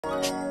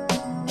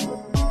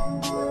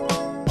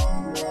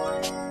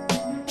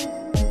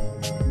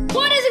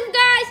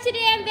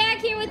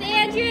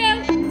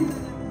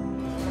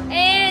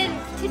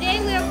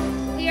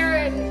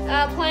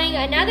playing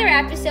another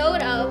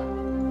episode of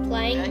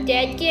playing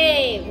dead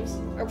games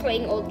or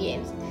playing old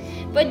games.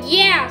 But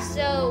yeah,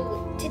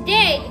 so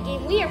today the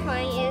game we are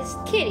playing is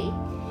Kitty.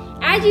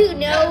 As you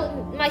know,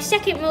 my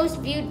second most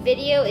viewed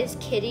video is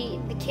Kitty,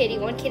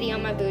 one kitty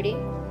on my booty.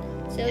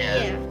 So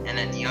yeah. And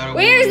then the other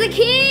Where's the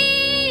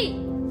key?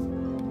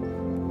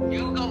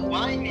 You go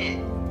find it.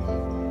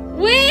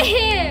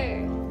 Where?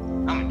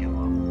 I'm gonna do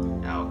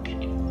it. I'll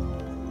get you.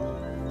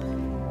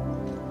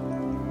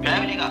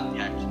 Gravity got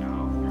judged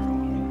now.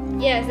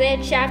 Yes, they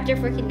had chapter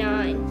freaking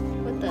 9.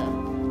 What the?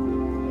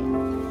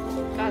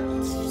 Got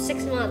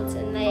 6 months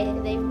and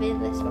they've been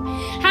this far.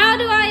 How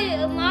do I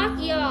unlock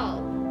y'all?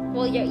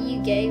 Well,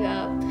 you gave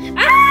up.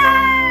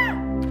 Ah!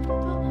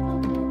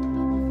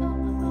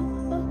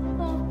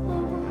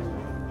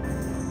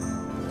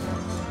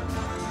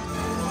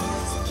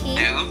 Key?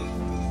 Dude.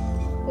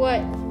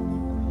 What?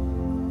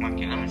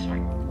 Okay, let me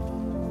start.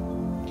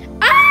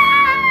 Ah!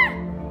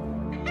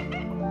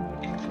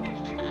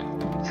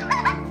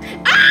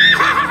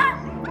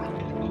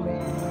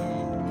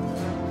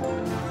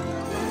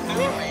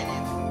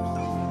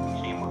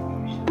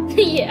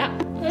 Yeah.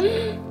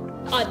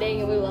 Oh dang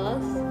it, we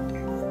lost.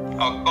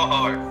 Oh, go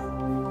hard.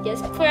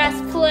 Just press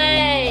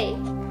play.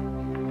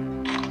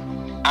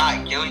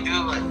 Alright, can we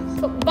do it?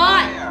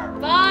 Bot.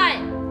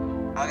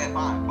 Okay,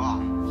 fine,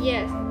 fine.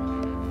 Yes.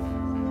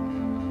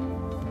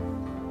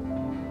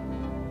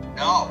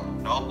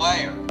 No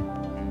player.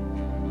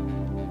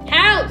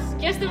 House.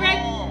 Just the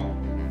right.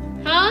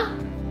 Huh?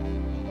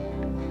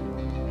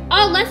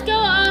 Oh, let's go.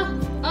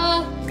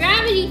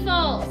 Gravity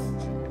Falls.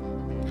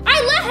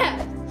 I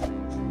left.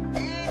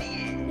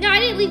 Idiot. No, I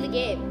didn't leave the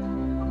game.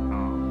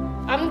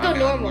 I'm gonna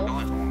go normal.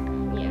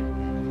 Yeah.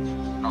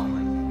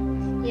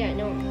 Yeah,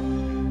 normal.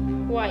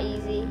 Why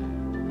easy?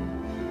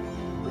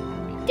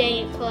 Dang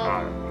it,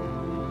 club.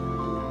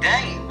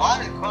 Dang it,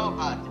 why did Club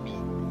have to be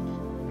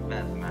the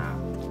best map?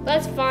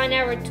 Let's find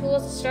our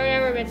tools to start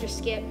our adventure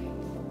skip.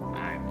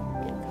 Alright.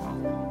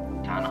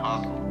 Time to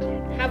hustle.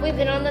 Have we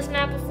been on this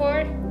map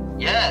before?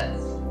 Yes.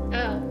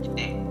 Oh.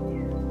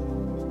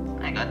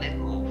 I got this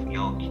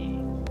yo key.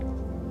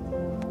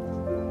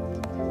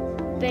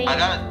 Bang. I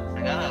got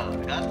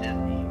this.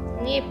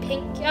 We need a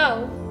pink.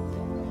 Oh.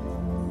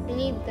 We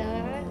need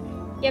that.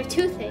 You have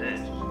 2 things.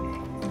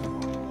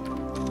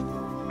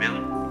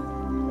 Really?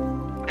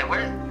 Hey,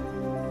 where?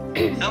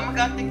 Someone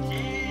got the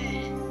key.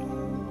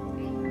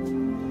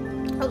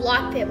 A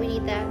lock pit, we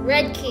need that.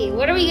 Red key.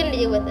 What are we gonna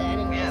do with it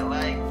anyway? Yeah,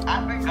 like,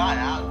 I forgot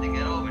how to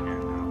get over there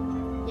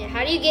now. Yeah,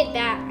 how do you get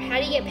that? How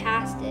do you get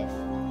past it?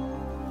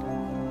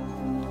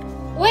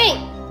 Wait!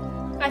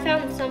 I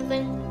found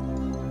something.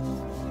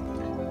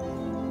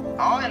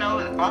 All I know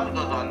is it probably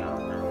goes on now.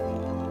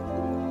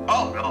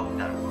 Oh, no,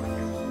 that's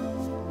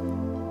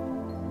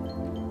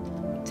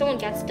Someone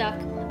got stuck.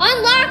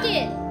 Unlock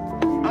it!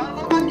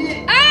 Unlock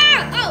it!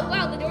 Ah! Oh,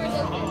 wow, the door is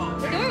open.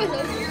 The door was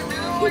open.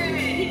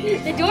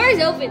 The door is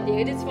open,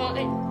 dude. It's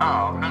fine.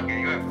 Oh, okay,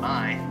 you're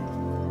fine.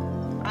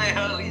 I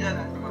hope he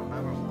doesn't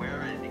remember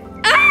where it is.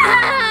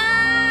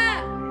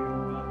 Ah!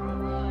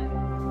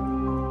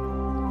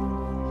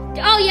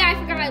 Oh yeah, I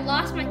forgot. I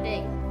lost my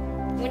thing.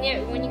 When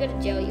you go to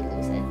jail, you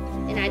lose it,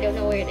 and I don't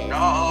know where it is.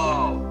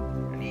 No,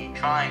 I need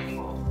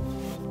triangle.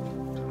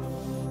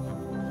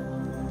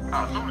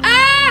 Oh, someone.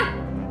 Ah!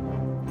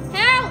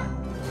 Help!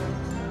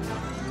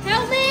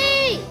 Help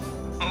me!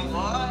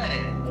 What?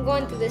 I'm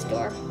going through this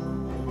door.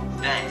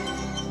 Dang.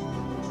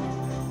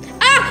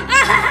 Ah!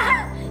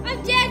 Ah!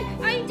 I'm dead!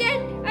 I'm dead!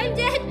 I'm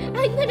dead!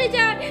 I'm gonna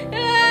die!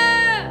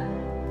 Ah!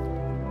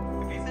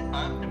 If you said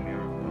I'm the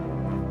mirror.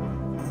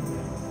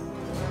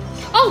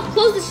 Oh!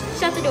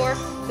 Shut the door.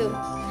 Boom.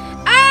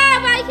 Ah!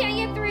 But I can't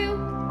get through.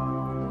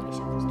 Let me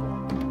shut this door.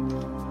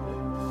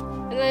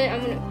 And then I'm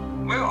gonna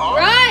Where are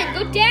run!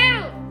 you? Go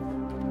down!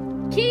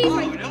 Kitty, Oh,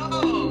 like, no!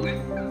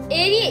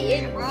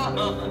 idiot!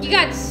 Bro. You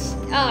got.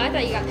 Oh, I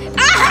thought you got.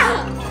 Ah!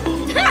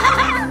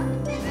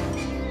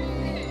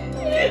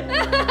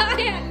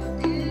 Idiot.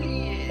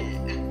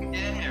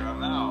 Get here,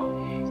 I'm out.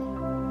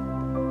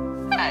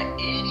 That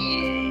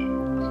idiot.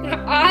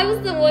 I was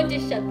the one to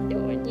shut the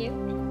door on you.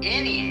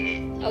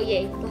 Idiot. Oh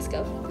yay, let's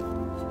go.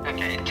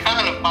 Okay,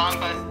 time to find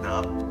my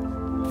stuff.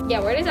 Yeah,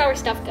 where does our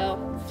stuff go?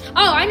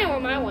 Oh, I know where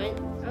mine went.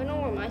 I know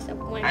where my stuff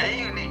went. I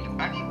need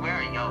where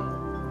are you?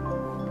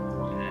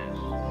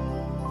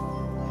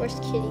 Where's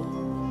Kitty?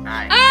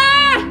 Alright.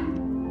 Ah!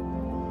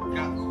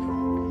 Go.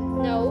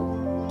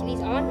 No,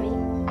 Kitty's on me.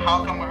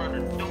 How come I heard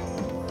it?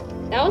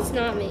 That was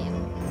not me.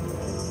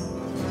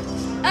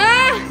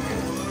 Ah!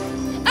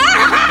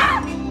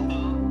 Ah!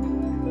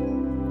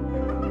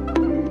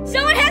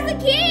 Someone has the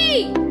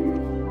key!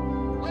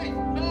 Wait,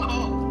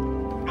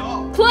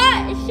 no.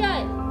 Clutch, it's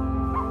shut.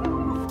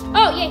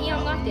 Oh yeah, he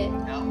unlocked it.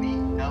 Help me.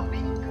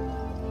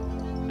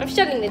 I'm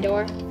shutting the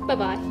door.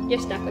 Bye-bye. You're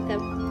stuck with him.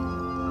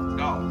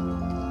 Go.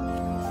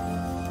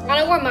 I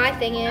don't know where my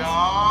thing is.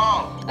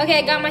 No. Okay,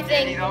 I got my He's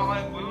thing. on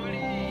my booty.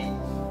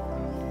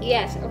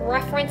 Yes, a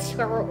reference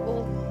to our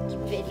old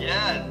video.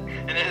 Yes.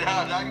 And then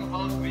I was not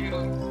supposed to be a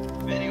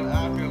video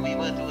after we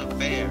went to the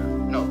fair.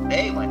 No,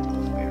 they went to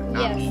the fair.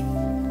 Not Yes. me.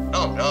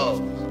 Oh no.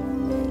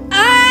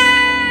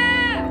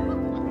 Ah!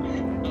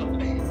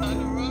 Okay, on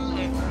the run.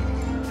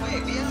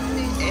 Wait, we haven't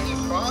made any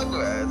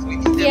progress. We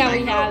need to Yeah, we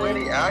figure out where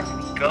haven't. they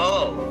actually go.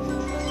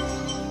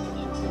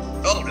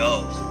 Oh no.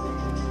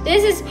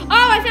 This is. Oh,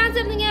 I found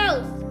something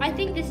else. I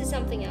think this is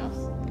something else.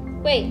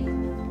 Wait.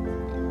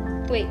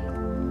 Wait.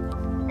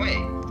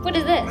 Wait. What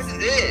is What this? is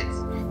this?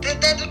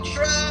 That's a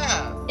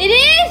trap. It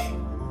is?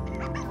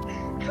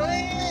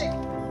 Click.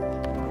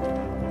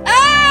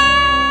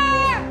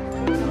 Ah!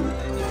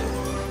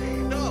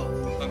 No.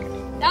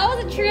 Okay. That was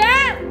a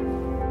trap.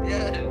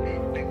 Yeah.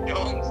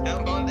 Don't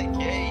step on the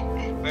gate.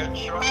 We're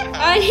trapped.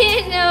 I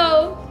didn't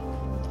know.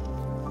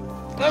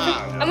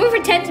 I'm gonna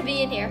pretend to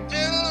be in here.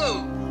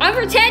 Dude. I'm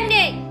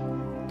pretending.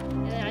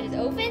 And then I just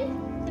open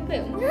and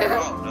boom.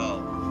 Oh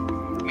no.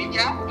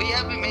 We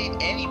haven't made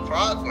any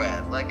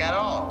progress, like at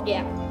all.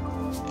 Yeah.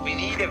 We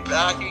need to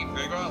actually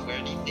figure out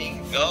where these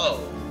things go.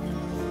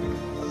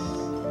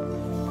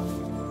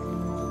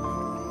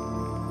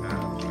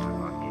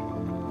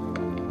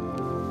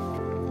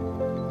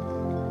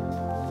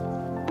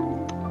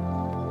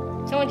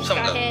 Someone just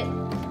got hit.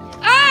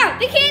 Ah!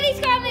 The candy's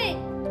coming!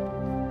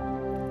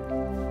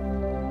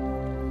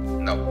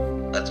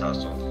 No, that's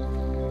hustle.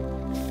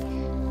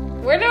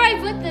 Where do I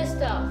put this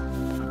stuff?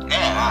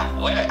 Yeah,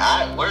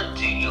 where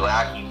do you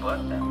actually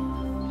put them?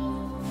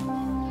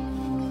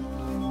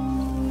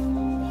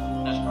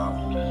 That's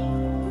probably good.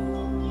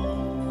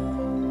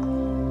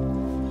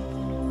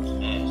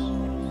 Yes.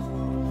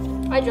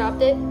 I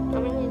dropped it.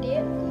 I'm an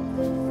idiot.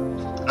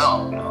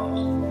 No.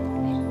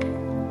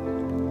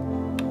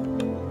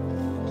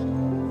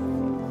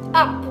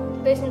 Up.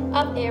 There's an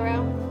up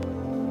arrow.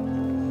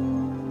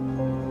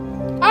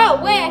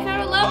 Oh, wait, I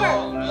found a lever.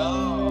 Oh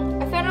no.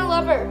 I found a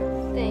lever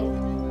thing.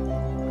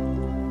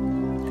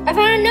 I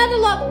found another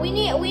lever. We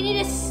need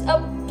a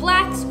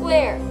black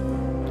square.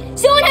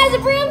 Someone has a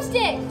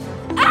broomstick.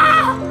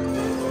 Ah!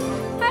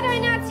 How do I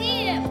not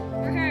see him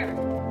or her?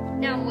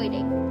 Now I'm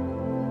waiting.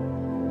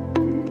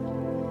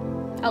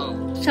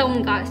 Oh,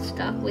 someone got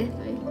stuck with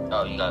me.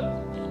 Oh, you got it.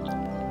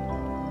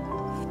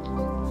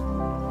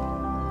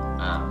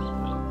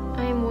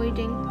 I am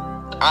waiting.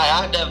 I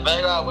have to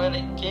figure out where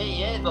the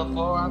key is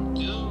before I'm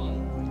doomed.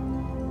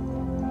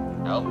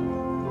 Nope.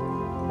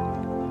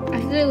 I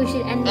feel like we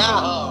should end it.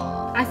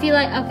 No. I feel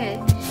like, okay.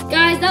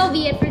 Guys, that will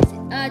be it for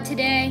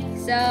today.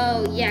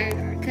 So, yeah,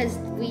 because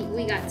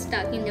we got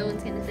stuck and no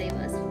one's going to save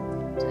us.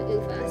 So,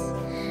 goof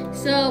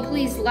us. So,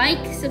 please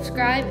like,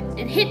 subscribe,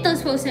 and hit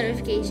those post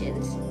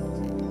notifications.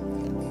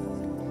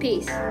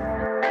 Peace.